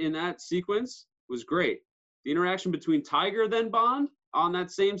Bond in that sequence was great. The interaction between Tiger then Bond on that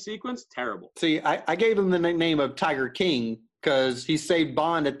same sequence, terrible. See, I gave him the nickname of Tiger King because he saved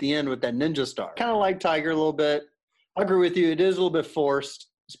Bond at the end with that ninja star. Kind of like Tiger a little bit. I agree with you. It is a little bit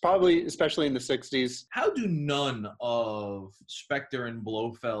forced. It's probably, especially in the 60s. How do none of Spectre and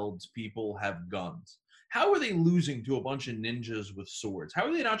Blofeld's people have guns? How are they losing to a bunch of ninjas with swords? How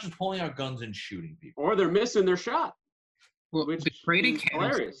are they not just pulling out guns and shooting people? Or they're missing their shot. Well, which the trading is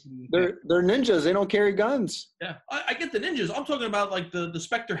hilarious. They're ninjas. They don't carry guns. Yeah, I get the ninjas. I'm talking about like the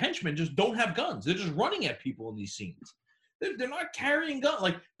Spectre henchmen just don't have guns. They're just running at people in these scenes. They're not carrying guns.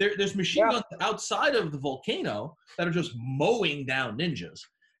 Like there's machine guns outside of the volcano that are just mowing down ninjas.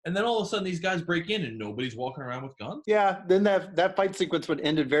 And then all of a sudden these guys break in and nobody's walking around with guns. Yeah, then that fight sequence would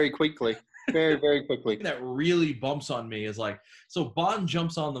ended very quickly. very, very quickly. That really bumps on me is like, so Bond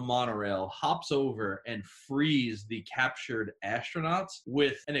jumps on the monorail, hops over, and frees the captured astronauts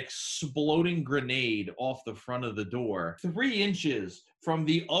with an exploding grenade off the front of the door, 3 inches from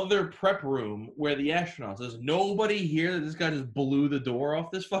the other prep room where the astronauts. There's nobody here that this guy just blew the door off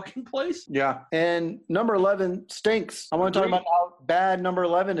this fucking place. Yeah. And number 11 stinks. I want to talk about how bad number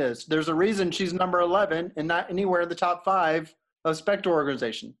 11 is. There's a reason she's number 11 and not anywhere in the top 5 of Spectre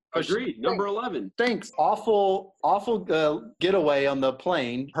organization. Agreed. Number 11. Thanks. Awful getaway on the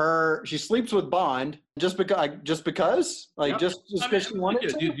plane. She sleeps with Bond just because? Like, Yep. just because she wanted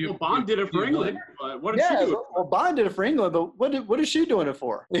to? Well, Bond did it for England, but what did she do? Well, Bond did it for England, but what is she doing it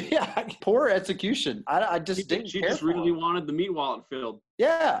for? Yeah, poor execution. I just didn't She care just for really her. wanted the meat wallet filled.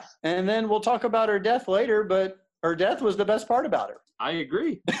 Yeah, and then we'll talk about her death later, but her death was the best part about her. I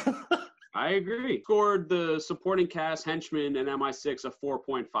agree. I agree. Scored the supporting cast, henchmen, and MI6 a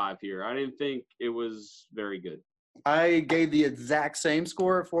 4.5 here. I didn't think it was very good. I gave the exact same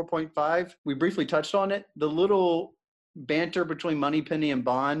score at 4.5. We briefly touched on it. The little banter between Moneypenny and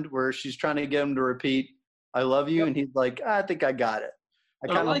Bond where she's trying to get him to repeat, I love you, and he's like, I think I got it.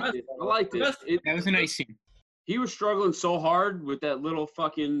 I liked it. That was a nice scene. He was struggling so hard with that little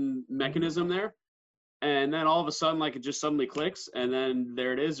fucking mechanism there. And then all of a sudden, like, it just suddenly clicks. And then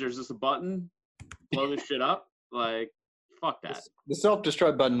there it is. There's just a button. Blow this shit up. Like, fuck that. The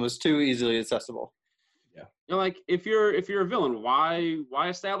self-destruct button was too easily accessible. Yeah. You know, like, if you're a villain, why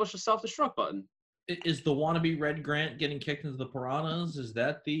establish a self-destruct button? Is the wannabe Red Grant getting kicked into the piranhas? Is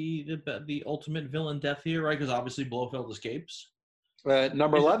that the ultimate villain death here, right? Because obviously Blofeld escapes.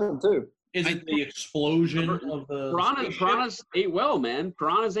 Number 11, too. Is it the explosion of the Piranhas ate well, man.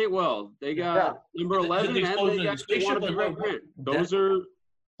 Piranhas ate well. They got number 11 and they got wannabe Red Grant.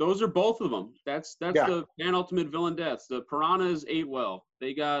 Those are both of them. That's the penultimate villain deaths. The Piranhas ate well.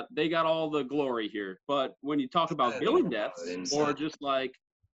 They got all the glory here. But when you talk about villain deaths or just like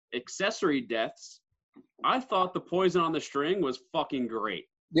accessory deaths, I thought the poison on the string was fucking great.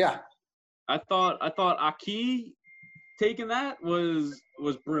 Yeah. I thought Aki taking that was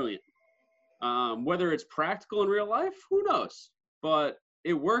brilliant. Whether it's practical in real life, who knows? But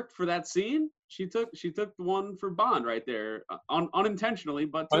it worked for that scene. She took the one for Bond right there, unintentionally,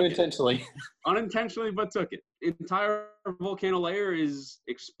 but took unintentionally. Unintentionally, but took it. Entire volcano layer is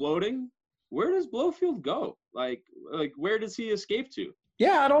exploding. Where does Blofeld go? Like where does he escape to?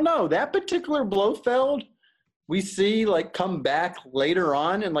 Yeah, I don't know. That particular Blofeld, we see like come back later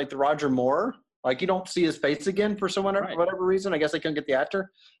on in like the Roger Moore. Like, you don't see his face again for whatever reason. I guess they couldn't get the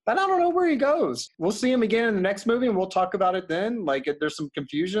actor. But I don't know where he goes. We'll see him again in the next movie, and we'll talk about it then. Like, there's some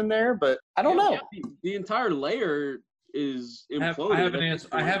confusion there, but I don't know. Yeah, the entire layer is imploded.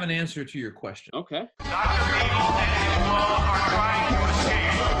 I have an answer to your question. Okay.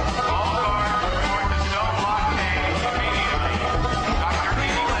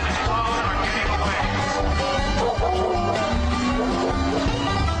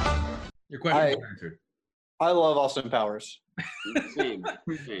 Your question was answered. I love Austin Powers. Same.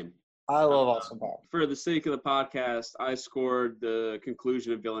 I love Austin Powers. For the sake of the podcast, I scored the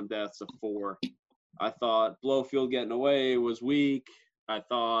conclusion of villain deaths a 4. I thought Blofeld getting away was weak. I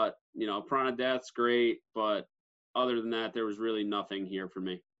thought, Piranha Death's great, but other than that, there was really nothing here for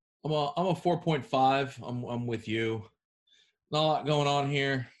me. I'm a 4.5. I'm with you. Not a lot going on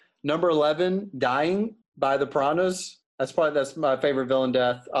here. Number 11, dying by the piranhas. That's my favorite villain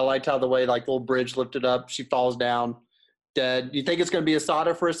death. I liked how the way like the little bridge lifted up, she falls down, dead. You think it's going to be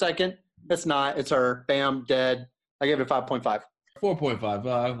Asada for a second? It's not. It's her. Bam, dead. I give it 5.5.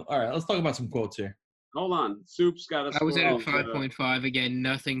 4.5. All right, let's talk about some quotes here. Hold on. Soup's got a I was at a 5.5. Again,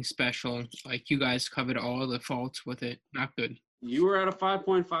 nothing special. Like, you guys covered all the faults with it. Not good. You were at a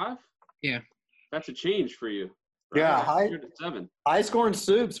 5.5? Yeah. That's a change for you. Right? Yeah. 7. High scoring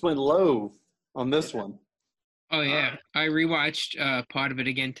Soups went low on this one. Oh, yeah. I rewatched part of it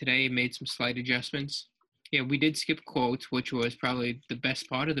again today, made some slight adjustments. Yeah, we did skip quotes, which was probably the best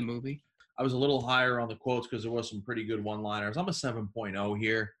part of the movie. I was a little higher on the quotes because there was some pretty good one-liners. I'm a 7.0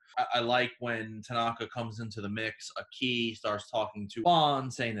 here. I like when Tanaka comes into the mix. Aki starts talking to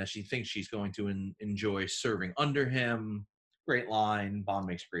Bond, saying that she thinks she's going to enjoy serving under him. Great line. Bond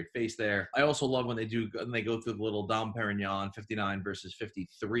makes a great face there. I also love when they go through the little Dom Perignon 59 versus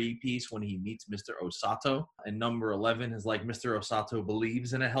 53 piece when he meets Mr. Osato. And number 11 is like Mr. Osato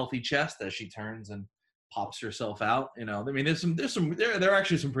believes in a healthy chest as she turns and pops herself out. There are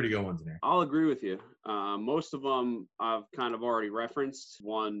actually some pretty good ones in here. I'll agree with you. Most of them I've kind of already referenced,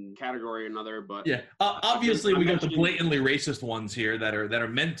 one category or another, but yeah, obviously we got the blatantly racist ones here that are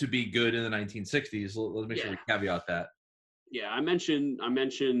meant to be good in the 1960s. Let's make sure we caveat that. Yeah, I mentioned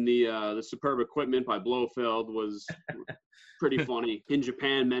the superb equipment by Blofeld was pretty funny. In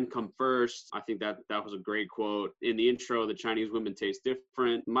Japan, men come first. I think that was a great quote. In the intro, the Chinese women taste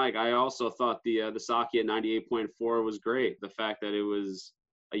different. Mike, I also thought the sake at 98.4 was great. The fact that it was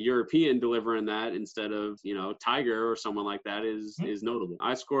a European delivering that instead of, Tiger or someone like that is notable.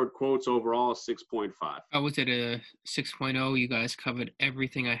 I scored quotes overall 6.5. I was at a 6.0. You guys covered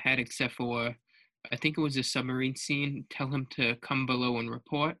everything I had except for, I think it was a submarine scene. Tell him to come below and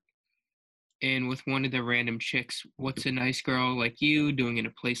report. And with one of the random chicks, what's a nice girl like you doing in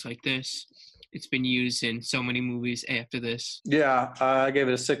a place like this? It's been used in so many movies after this. Yeah, I gave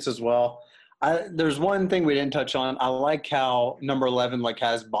it a 6 as well. There's one thing we didn't touch on. I like how number 11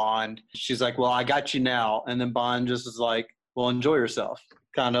 has Bond. She's like, well, I got you now. And then Bond just is like, well, enjoy yourself.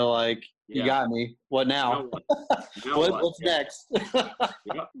 Kind of like, you got me. What now? What's next?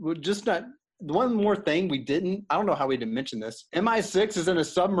 Just not. One more thing I don't know how we didn't mention this. MI6 is in a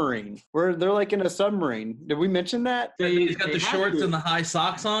submarine. They're like in a submarine. Did we mention that? He's got the shorts and the high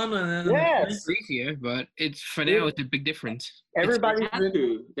socks on. And then it's easier, but it's a big difference. Everybody's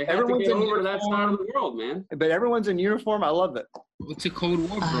they have to get over to that side of the world, man. But everyone's in uniform. I love it. It's a Cold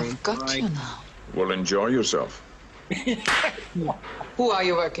War, bro. I've got you now. Well, enjoy yourself. Who are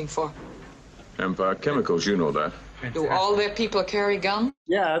you working for? Empire Chemicals, you know that. Do all their people carry guns?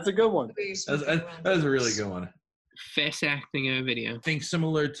 Yeah, that's a good one. That's a really good one. Fast acting in a video. I think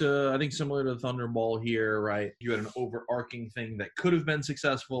similar to Thunderball here, right? You had an overarching thing that could have been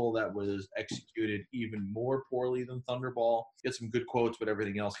successful that was executed even more poorly than Thunderball. You had some good quotes, but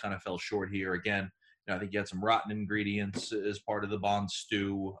everything else kind of fell short here. Again, I think you had some rotten ingredients as part of the Bond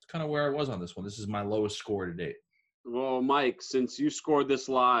stew. It's kind of where I was on this one. This is my lowest score to date. Well, Mike, since you scored this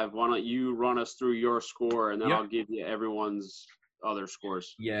live, why don't you run us through your score, and then I'll give you everyone's other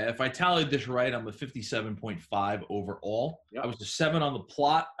scores. Yeah, if I tallied this right, I'm a 57.5 overall. Yep. I was a 7 on the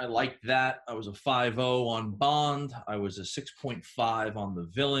plot. I liked that. I was a 5.0 on Bond. I was a 6.5 on the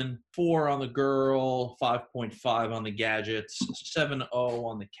villain, 4 on the girl, 5.5 on the gadgets, 7.0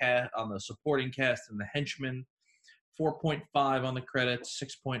 on the supporting cast and the henchmen, 4.5 on the credits,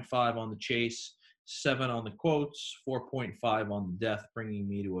 6.5 on the chase, 7 on the quotes, 4.5 on the death, bringing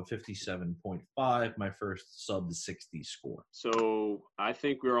me to a 57.5, my first sub-60 score. So I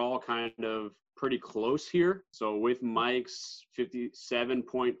think we're all kind of pretty close here. So with Mike's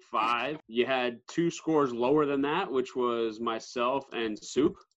 57.5, you had 2 scores lower than that, which was myself and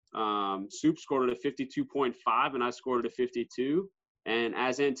Soup. Soup scored it at 52.5, and I scored it at 52. And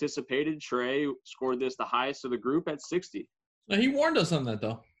as anticipated, Trey scored this the highest of the group at 60. Now, he warned us on that,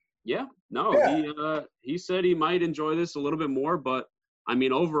 though. Yeah, no, he said he might enjoy this a little bit more, but I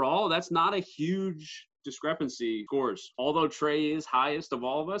mean, overall, that's not a huge discrepancy scores. Although Trey is highest of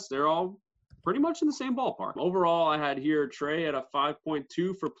all of us, they're all pretty much in the same ballpark. Overall, I had here Trey at a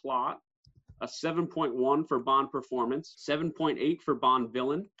 5.2 for plot, a 7.1 for Bond performance, 7.8 for Bond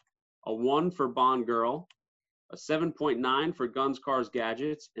villain, a 1 for Bond girl, a 7.9 for guns, cars,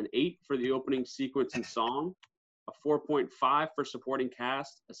 gadgets, an 8 for the opening sequence and song, a 4.5 for supporting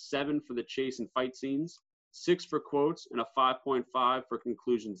cast, a 7 for the chase and fight scenes, 6 for quotes, and a 5.5 for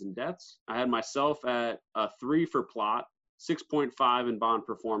conclusions and deaths. I had myself at a 3 for plot, 6.5 in Bond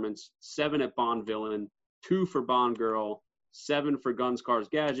performance, 7 at Bond villain, 2 for Bond girl, 7 for guns, cars,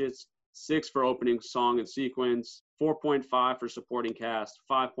 gadgets, 6 for opening song and sequence, 4.5 for supporting cast,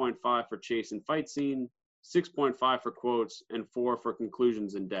 5.5 for chase and fight scene, 6.5 for quotes, and 4 for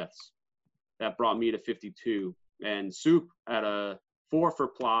conclusions and deaths. That brought me to 52. And Soup at a 4 for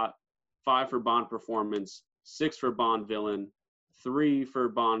plot, 5 for Bond performance, 6 for Bond villain, 3 for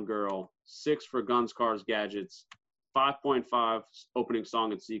Bond girl, 6 for guns, cars, gadgets, 5.5 opening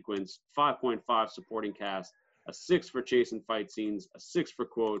song and sequence, 5.5 supporting cast, a 6 for chase and fight scenes, a 6 for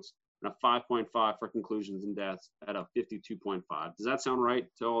quotes, and a 5.5 for conclusions and deaths at a 52.5. Does that sound right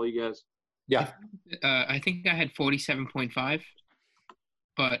to all you guys? Yeah. I think I had 47.5,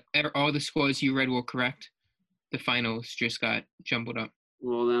 but all the scores you read were correct. The finals just got jumbled up.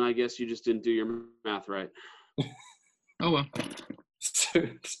 Well, then I guess you just didn't do your math right. Oh, well.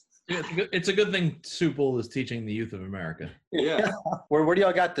 It's a good thing Supple is teaching the youth of America. Yeah. Where do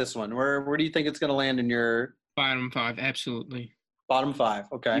y'all got this one? Where do you think it's going to land in your... Bottom 5, absolutely. Bottom 5,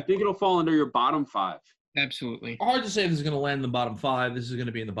 okay. You think it'll fall under your bottom 5? Absolutely. Hard to say if this is going to land in the bottom 5. This is going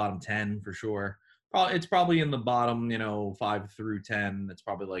to be in the bottom 10 for sure. It's probably in the bottom, 5 through 10. It's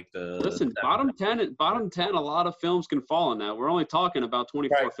probably like the... Listen, bottom 10, a lot of films can fall in that. We're only talking about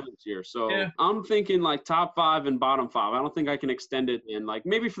 24 films here. So yeah. I'm thinking like top 5 and bottom 5. I don't think I can extend it in. Like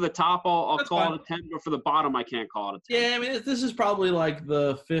maybe for the top, I'll call it a 10, but for the bottom, I can't call it a 10. Yeah, I mean, this is probably like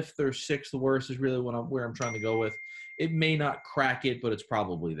the 5th or 6th worst is really where I'm trying to go with. It may not crack it, but it's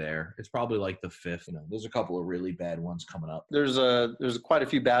probably there. It's probably like the 5th. There's a couple of really bad ones coming up. There's quite a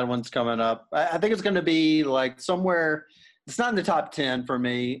few bad ones coming up. I think it's going to be like somewhere. It's not in the top 10 for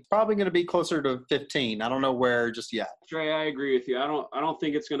me. It's probably going to be closer to 15. I don't know where just yet. Trey, I agree with you. I don't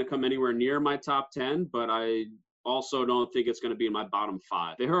think it's going to come anywhere near my top 10, but I also don't think it's going to be in my bottom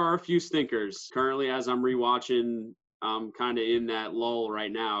 5. There are a few stinkers. Currently, as I'm rewatching, I'm kind of in that lull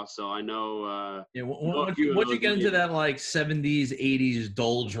right now, so I know. Once you get into that like 70s, 80s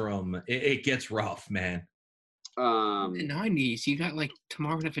doldrum, it gets rough, man. The 90s, you got like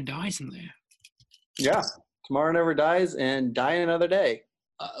Tomorrow Never Dies in there. Yeah, Tomorrow Never Dies and Die Another Day.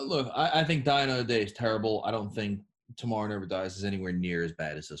 Look, I think Die Another Day is terrible. I don't think Tomorrow Never Dies is anywhere near as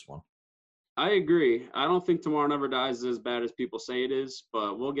bad as this one. I agree. I don't think Tomorrow Never Dies is as bad as people say it is,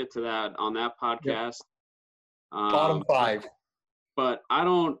 but we'll get to that on that podcast. Yep. Bottom 5. But I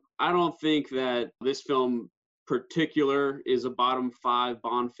don't think that this film particular is a bottom 5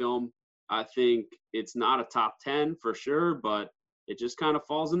 Bond film. I think it's not a top 10 for sure, but it just kind of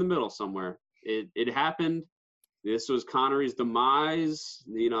falls in the middle somewhere. It happened. This was Connery's demise.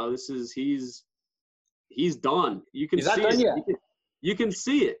 He's done. You can see it. You can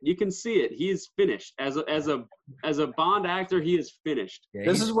see it. You can see it. He is finished. As a Bond actor, he is finished. Yeah,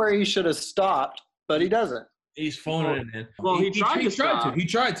 this is where he should have stopped, but he doesn't. He's phoning it in. Well, he tried to. He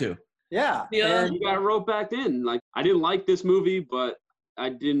tried to. Yeah. And he got roped back in. Like, I didn't like this movie, but I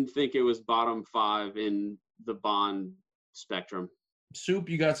didn't think it was bottom 5 in the Bond spectrum. Soup,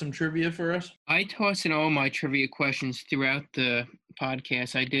 you got some trivia for us? I tossed in all my trivia questions throughout the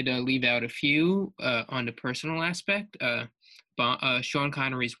podcast. I did leave out a few on the personal aspect. Sean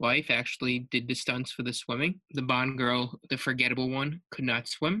Connery's wife actually did the stunts for the swimming. The Bond girl, the forgettable one, could not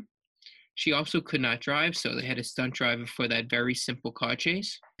swim. She also could not drive, so they had a stunt driver for that very simple car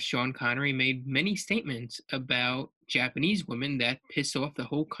chase. Sean Connery made many statements about Japanese women that pissed off the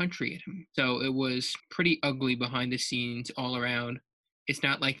whole country at him. So it was pretty ugly behind the scenes all around. It's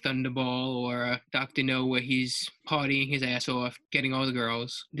not like Thunderball or Dr. No where he's partying his ass off, getting all the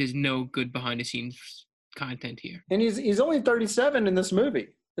girls. There's no good behind the scenes content here. And he's only 37 in this movie.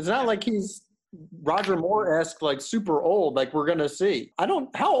 It's not like he's Roger Moore-esque, like super old, like we're gonna see.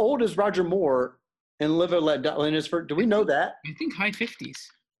 How old is Roger Moore in Live and Let Die in his first? Do we know that? I think high 50s.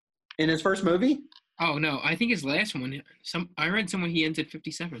 In his first movie? Oh no, I think his last one. I read somewhere he ends at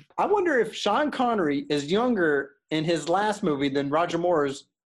 57. I wonder if Sean Connery is younger in his last movie than Roger Moore is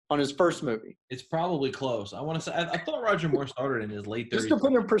on his first movie. It's probably close. I want to say I thought Roger Moore started in his late 30s. Just to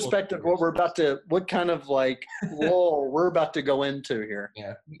put in perspective what kind of like lull we're about to go into here.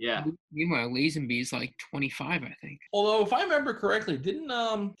 Yeah. Meanwhile, Lazenby's like 25, I think. Although, if I remember correctly, didn't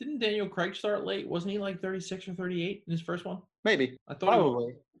Daniel Craig start late? Wasn't he like 36 or 38 in his first one? Maybe. I thought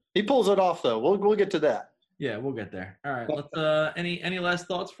probably. He pulls it off though. We'll get to that. Yeah, we'll get there. All right. Let's. Any last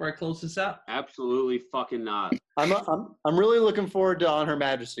thoughts before I close this out? Absolutely fucking not. I'm really looking forward to On Her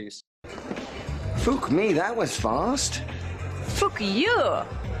Majesty's. Fuck me, that was fast. Fuck you.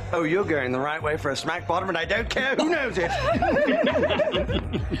 Oh, you're going the right way for a smack bottom, and I don't care who knows it.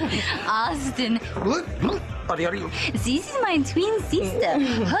 Austin. This is my twin sister.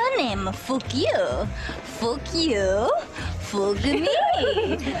 Her name, fuck you. Fuck you. Fuck me.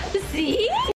 See?